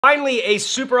Finally, a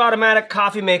super automatic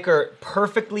coffee maker,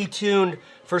 perfectly tuned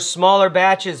for smaller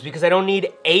batches because I don't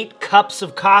need 8 cups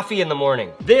of coffee in the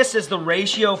morning. This is the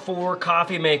Ratio 4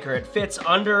 coffee maker. It fits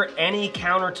under any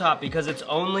countertop because it's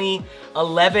only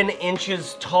 11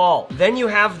 inches tall. Then you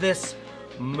have this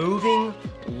moving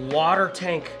water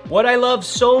tank. What I love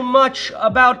so much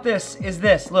about this is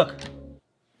this, look.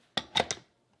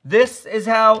 This is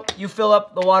how you fill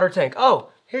up the water tank. Oh,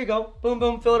 here you go, boom,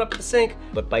 boom, fill it up at the sink.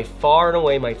 But by far and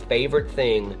away, my favorite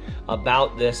thing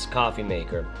about this coffee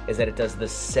maker is that it does the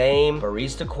same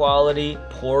barista quality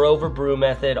pour over brew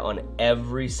method on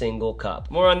every single cup.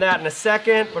 More on that in a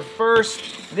second, but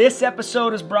first, this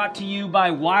episode is brought to you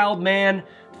by Wildman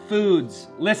Foods.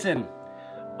 Listen,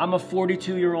 I'm a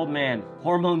 42-year-old man.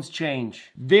 Hormones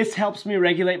change. This helps me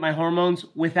regulate my hormones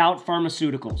without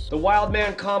pharmaceuticals. The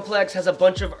Wildman complex has a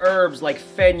bunch of herbs like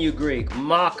fenugreek,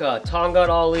 maca, tongat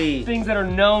ali, things that are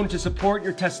known to support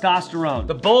your testosterone.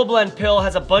 The Bull Blend pill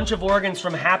has a bunch of organs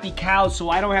from happy cows,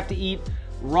 so I don't have to eat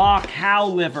raw cow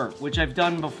liver, which I've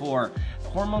done before.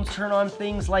 Hormones turn on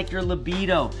things like your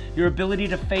libido, your ability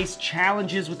to face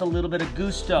challenges with a little bit of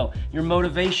gusto, your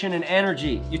motivation and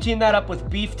energy. You team that up with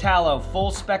beef tallow,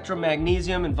 full spectrum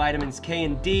magnesium and vitamins K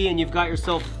and D, and you've got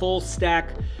yourself full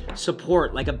stack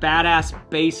support, like a badass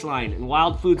baseline. And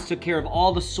Wild Foods took care of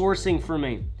all the sourcing for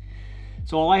me.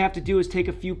 So all I have to do is take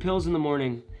a few pills in the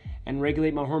morning and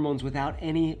regulate my hormones without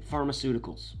any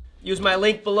pharmaceuticals. Use my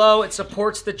link below, it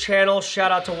supports the channel.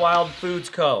 Shout out to Wild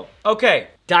Foods Co. Okay,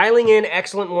 dialing in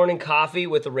excellent morning coffee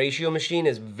with the Ratio machine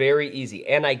is very easy,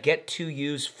 and I get to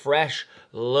use fresh,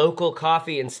 local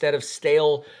coffee instead of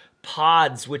stale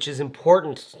pods, which is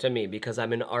important to me because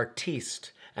I'm an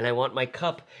artiste, and I want my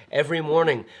cup every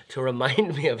morning to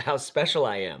remind me of how special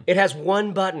I am. It has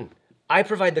one button. I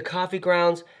provide the coffee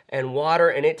grounds and water,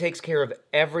 and it takes care of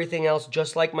everything else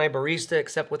just like my barista,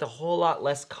 except with a whole lot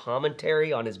less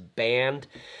commentary on his band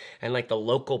and like the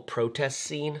local protest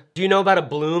scene. Do you know about a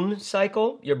bloom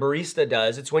cycle? Your barista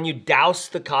does. It's when you douse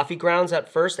the coffee grounds at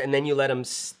first and then you let them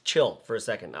chill for a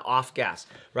second, off gas,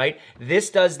 right? This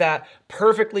does that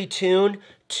perfectly tuned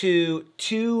to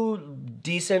 2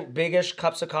 decent big-ish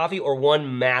cups of coffee or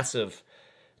one massive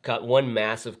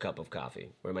cup of coffee,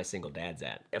 where my single dad's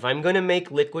at. If I'm gonna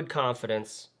make liquid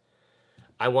confidence,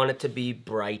 I want it to be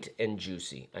bright and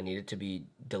juicy. I need it to be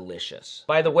delicious.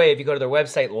 By the way, if you go to their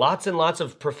website, lots and lots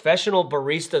of professional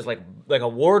baristas, like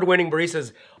award-winning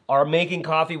baristas, are making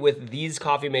coffee with these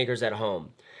coffee makers at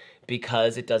home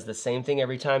because it does the same thing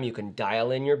every time. You can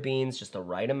dial in your beans, just the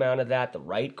right amount of that, the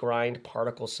right grind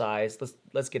particle size.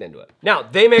 Let's get into it. Now,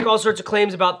 they make all sorts of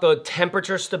claims about the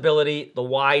temperature stability, the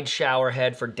wide shower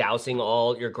head for dousing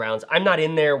all your grounds. I'm not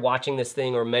in there watching this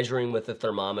thing or measuring with the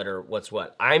thermometer what's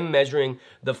what. I'm measuring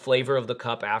the flavor of the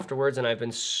cup afterwards, and I've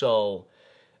been so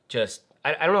just,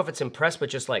 I don't know if it's impressed, but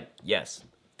just like, yes,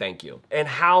 thank you. And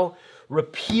how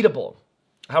repeatable,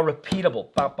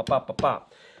 bop, bop, bop, bop,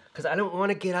 bop. Because I don't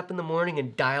want to get up in the morning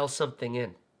and dial something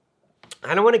in.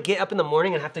 I don't want to get up in the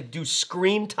morning and have to do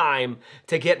screen time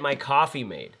to get my coffee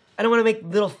made. I don't want to make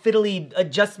little fiddly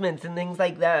adjustments and things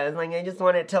like that. It's like, I just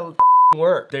want it to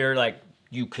work. They're like,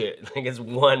 you can't. Like, it's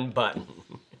one button.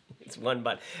 It's one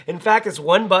button. In fact, it's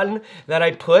one button that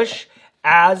I push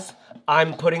as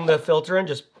I'm putting the filter in,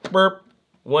 just burp.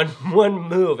 One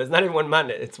move. It's not even one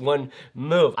button, it's one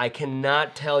move. I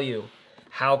cannot tell you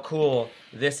how cool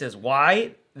this is.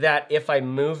 Why? That if I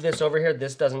move this over here,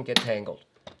 this doesn't get tangled.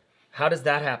 How does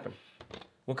that happen?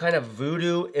 What kind of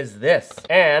voodoo is this?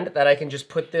 And that I can just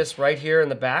put this right here in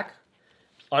the back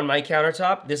on my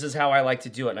countertop. This is how I like to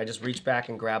do it. And I just reach back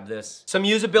and grab this. Some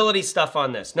usability stuff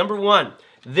on this. Number 1,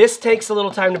 this takes a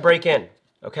little time to break in,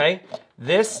 okay?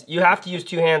 This, you have to use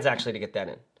 2 hands actually to get that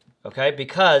in, okay?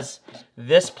 Because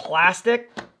this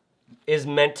plastic is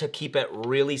meant to keep it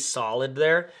really solid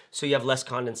there so you have less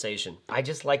condensation. I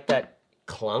just like that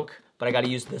clunk, but I gotta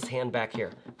use this hand back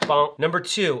here. Bonk. Number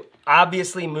 2,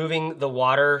 obviously moving the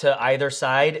water to either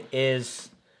side is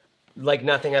like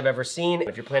nothing I've ever seen.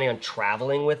 If you're planning on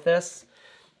traveling with this,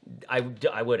 I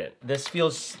wouldn't. This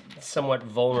feels somewhat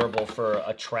vulnerable for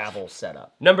a travel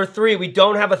setup. Number 3, we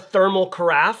don't have a thermal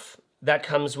carafe that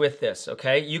comes with this,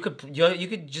 okay? You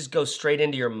could just go straight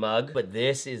into your mug, but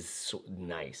this is so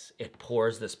nice. It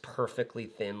pours this perfectly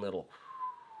thin little,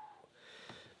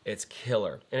 it's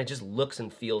killer. And it just looks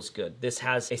and feels good. This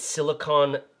has a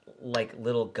silicone like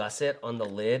little gusset on the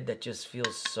lid that just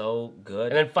feels so good.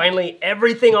 And then finally,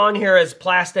 everything on here is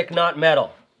plastic, not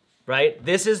metal, right?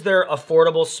 This is their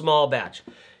affordable small batch.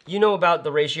 You know about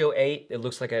the Ratio 8? It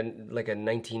looks like a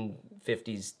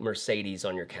 1950s Mercedes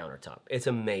on your countertop. It's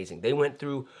amazing. They went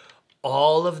through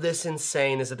all of this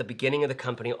insane is at the beginning of the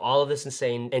company, all of this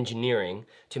insane engineering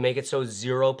to make it so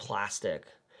zero plastic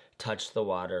touched the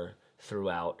water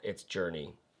throughout its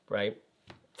journey, right?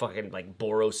 Fucking like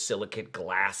borosilicate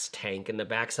glass tank in the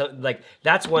back. So like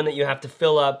that's one that you have to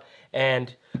fill up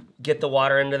and get the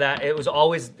water into that. It was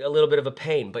always a little bit of a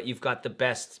pain, but you've got the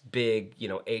best big,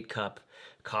 8-cup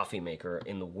coffee maker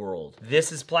in the world.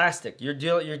 This is plastic. You're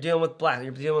dealing with plastic.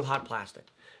 You're dealing with hot plastic,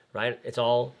 right? It's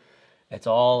all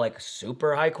like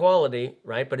super high quality,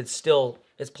 right? But it's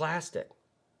plastic.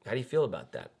 How do you feel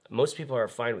about that? Most people are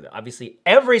fine with it. Obviously,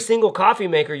 every single coffee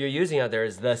maker you're using out there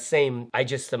is the same. I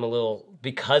just am a little,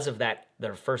 because of that,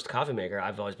 their first coffee maker,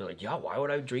 I've always been like, yeah, why would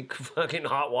I drink fucking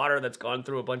hot water that's gone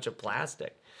through a bunch of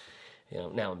plastic?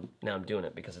 Now I'm doing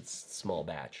it because it's small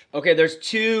batch. Okay, there's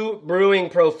 2 brewing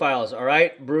profiles, all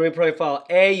right? Brewing profile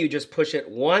A, you just push it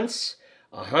once,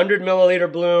 100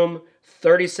 milliliter bloom,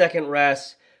 30-second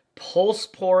rest, pulse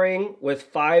pouring with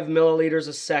 5 milliliters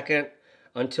a second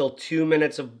until 2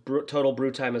 minutes of total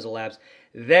brew time has elapsed.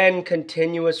 Then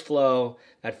continuous flow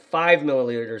at 5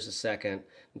 milliliters a second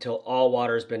until all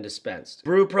water has been dispensed.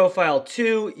 Brew profile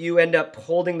 2, you end up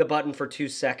holding the button for 2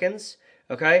 seconds.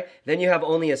 Okay, then you have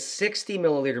only a 60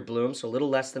 milliliter bloom, so a little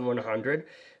less than 100.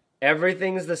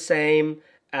 Everything's the same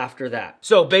after that.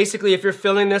 So basically, if you're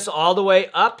filling this all the way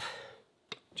up,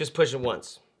 just push it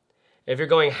once. If you're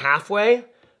going halfway,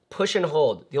 push and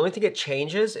hold. The only thing it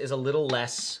changes is a little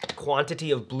less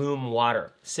quantity of bloom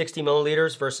water. 60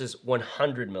 milliliters versus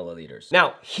 100 milliliters.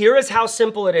 Now, here is how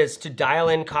simple it is to dial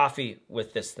in coffee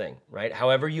with this thing, right?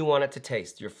 However you want it to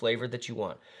taste, your flavor that you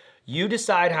want. You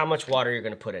decide how much water you're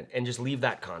gonna put in and just leave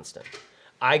that constant.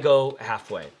 I go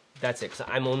halfway. That's it, because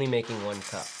I'm only making 1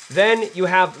 cup. Then you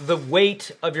have the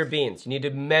weight of your beans. You need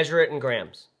to measure it in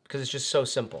grams because it's just so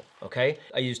simple, okay?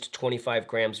 I used 25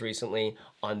 grams recently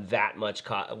on that much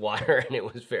water and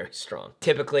it was very strong.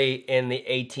 Typically in the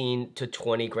 18 to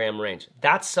 20 gram range.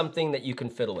 That's something that you can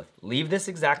fiddle with. Leave this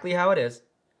exactly how it is,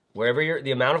 wherever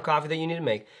the amount of coffee that you need to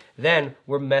make. Then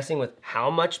we're messing with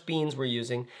how much beans we're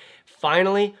using.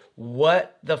 Finally,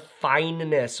 what the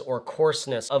fineness or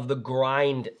coarseness of the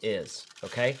grind is,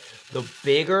 okay? The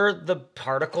bigger the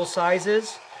particle size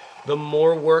is, the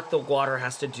more work the water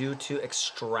has to do to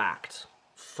extract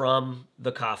from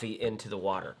the coffee into the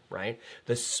water, right?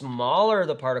 The smaller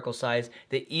the particle size,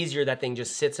 the easier that thing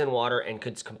just sits in water and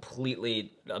gets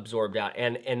completely absorbed out,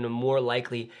 and the more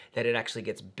likely that it actually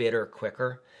gets bitter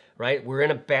quicker, right? We're in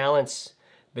a balance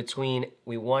between,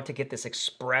 we want to get this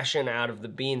expression out of the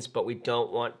beans, but we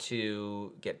don't want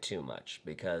to get too much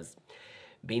because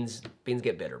beans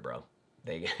get bitter, bro.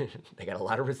 They got a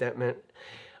lot of resentment,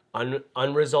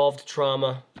 unresolved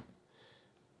trauma.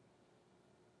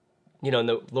 In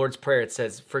the Lord's Prayer, it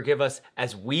says, forgive us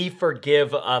as we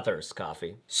forgive others,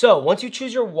 coffee. So once you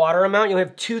choose your water amount, you'll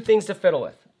have 2 things to fiddle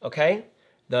with, okay?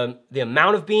 The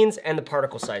amount of beans and the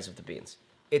particle size of the beans.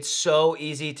 It's so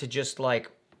easy to just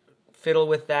like fiddle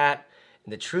with that.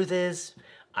 And the truth is,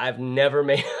 I've never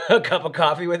made a cup of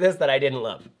coffee with this that I didn't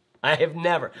love. I have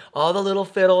never. All the little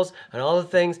fiddles and all the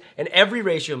things, and every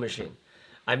ratio machine.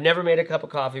 I've never made a cup of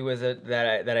coffee with it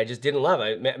that I just didn't love.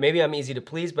 Maybe I'm easy to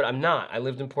please, but I'm not. I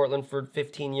lived in Portland for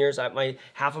 15 years.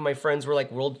 Half of my friends were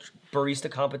like world barista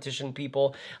competition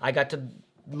people. I got to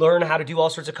learn how to do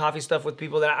all sorts of coffee stuff with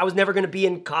people that I was never gonna be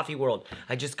in coffee world.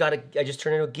 I just turned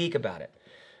into a geek about it.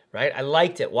 Right? I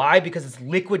liked it. Why? Because it's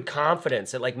liquid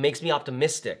confidence. It like makes me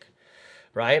optimistic,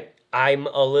 right? I'm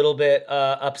a little bit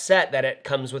upset that it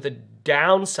comes with a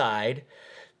downside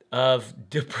of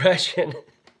depression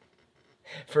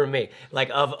for me, like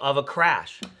of a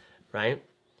crash, right?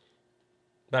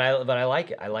 But I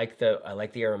like it. I like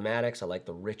the aromatics. I like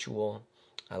the ritual.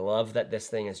 I love that this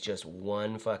thing is just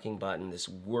one fucking button. This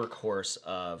workhorse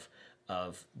of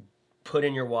put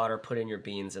in your water, put in your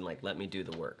beans, and like let me do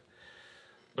the work.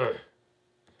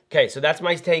 Okay, so that's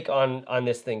my take on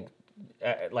this thing,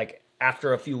 like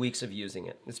after a few weeks of using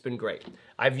it. It's been great.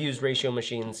 I've used ratio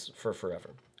machines for forever.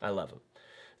 I love them.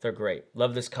 They're great.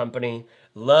 Love this company.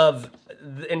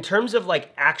 In terms of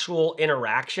like actual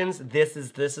interactions, this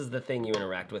is the thing you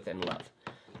interact with and love.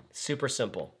 Super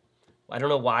simple. I don't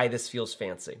know why this feels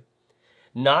fancy.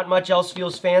 Not much else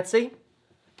feels fancy.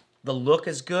 The look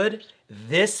is good.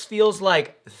 This feels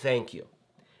like thank you.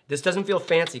 This doesn't feel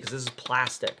fancy because this is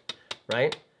plastic,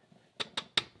 right?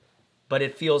 But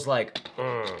it feels like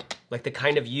the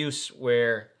kind of use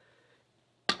where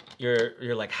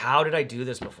you're like, how did I do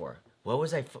this before? What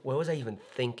was I even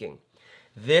thinking?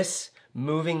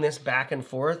 Moving this back and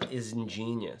forth is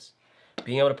ingenious.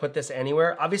 Being able to put this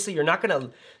anywhere. Obviously, you're not gonna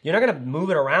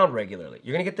move it around regularly.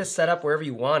 You're gonna get this set up wherever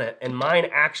you want it, and mine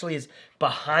actually is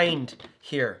behind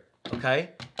here okay?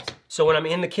 So when I'm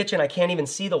in the kitchen, I can't even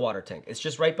see the water tank. It's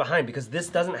just right behind because this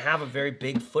doesn't have a very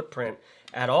big footprint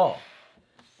at all.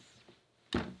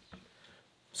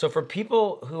 So for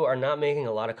people who are not making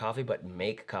a lot of coffee but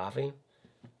make coffee,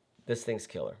 this thing's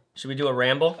killer. Should we do a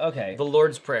ramble? Okay. The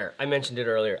Lord's Prayer. I mentioned it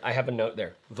earlier. I have a note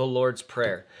there. The Lord's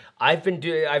Prayer. I've been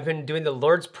doing the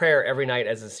Lord's Prayer every night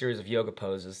as a series of yoga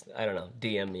poses. I don't know.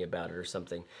 DM me about it or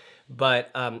something.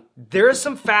 But there is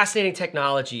some fascinating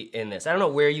technology in this. I don't know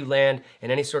where you land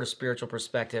in any sort of spiritual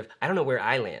perspective. I don't know where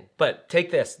I land. But take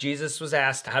this. Jesus was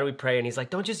asked, how do we pray? And he's like,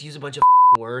 don't just use a bunch of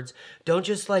words. Don't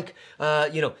just like,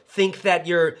 think that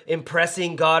you're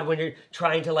impressing God when you're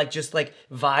trying to just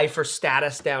vie for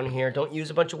status down here. Don't use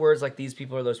a bunch of words like these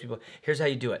people or those people. Here's how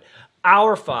you do it.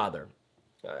 Our Father.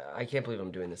 I can't believe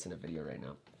I'm doing this in a video right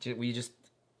now. Will you just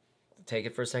take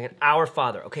it for a second? Our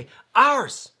Father. Okay,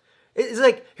 ours. It's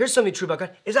like, here's something true about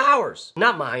God. It's ours.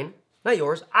 Not mine, not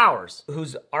yours, ours.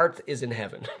 Whose art is in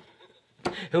heaven.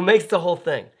 Who makes the whole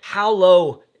thing. How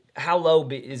low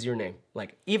is your name?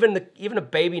 Like, even a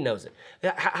baby knows it.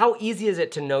 How easy is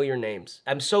it to know your names?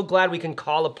 I'm so glad we can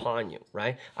call upon you,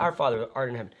 right? Our Father, who art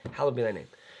in heaven, hallowed be thy name.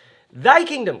 Thy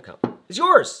kingdom come. It's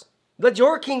yours. Let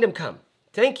your kingdom come.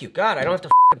 Thank you, God. I don't have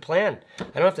to plan. I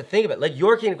don't have to think of it. Let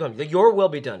your kingdom come. Let your will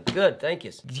be done. Good, thank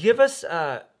you. Give us,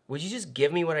 would you just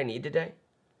give me what I need today?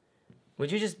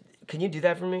 Can you do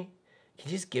that for me? Can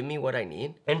you just give me what I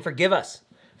need? And forgive us.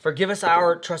 Forgive us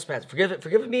our trespasses.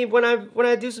 Forgive me when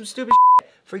I do some stupid shit.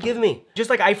 Forgive me. Just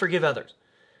like I forgive others.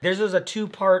 There's a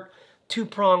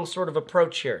two-pronged sort of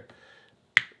approach here.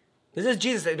 This is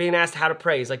Jesus being asked how to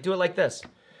pray. He's like, do it like this.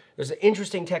 There's an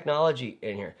interesting technology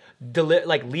in here.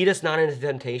 Lead us not into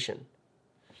temptation.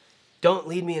 Don't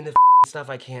lead me into stuff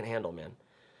I can't handle, man.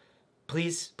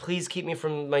 Please keep me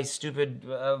from my stupid,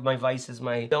 my vices,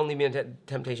 don't lead me into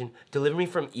temptation. Deliver me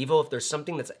from evil. If there's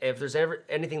ever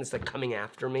anything that's coming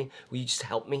after me, will you just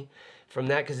help me from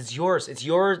that? Because it's yours. It's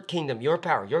your kingdom, your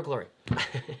power, your glory.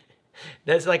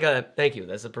 That's thank you.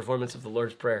 That's the performance of the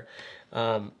Lord's Prayer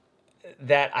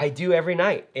that I do every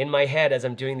night in my head as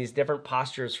I'm doing these different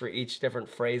postures for each different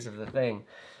phrase of the thing,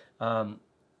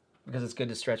 because it's good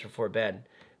to stretch before bed.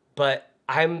 But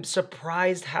I'm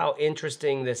surprised how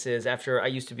interesting this is after I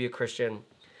used to be a Christian.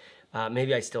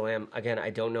 Maybe I still am. Again, I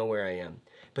don't know where I am.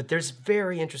 But there's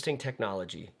very interesting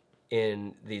technology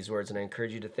in these words, and I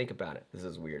encourage you to think about it. This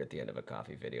is weird at the end of a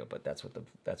coffee video, but that's what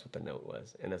the note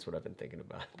was, and that's what I've been thinking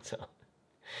about. So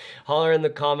holler in the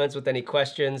comments with any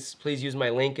questions. Please use my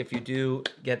link if you do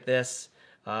get this.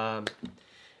 And,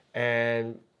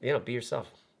 be yourself.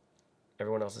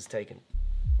 Everyone else is taken.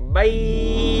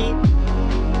 Bye!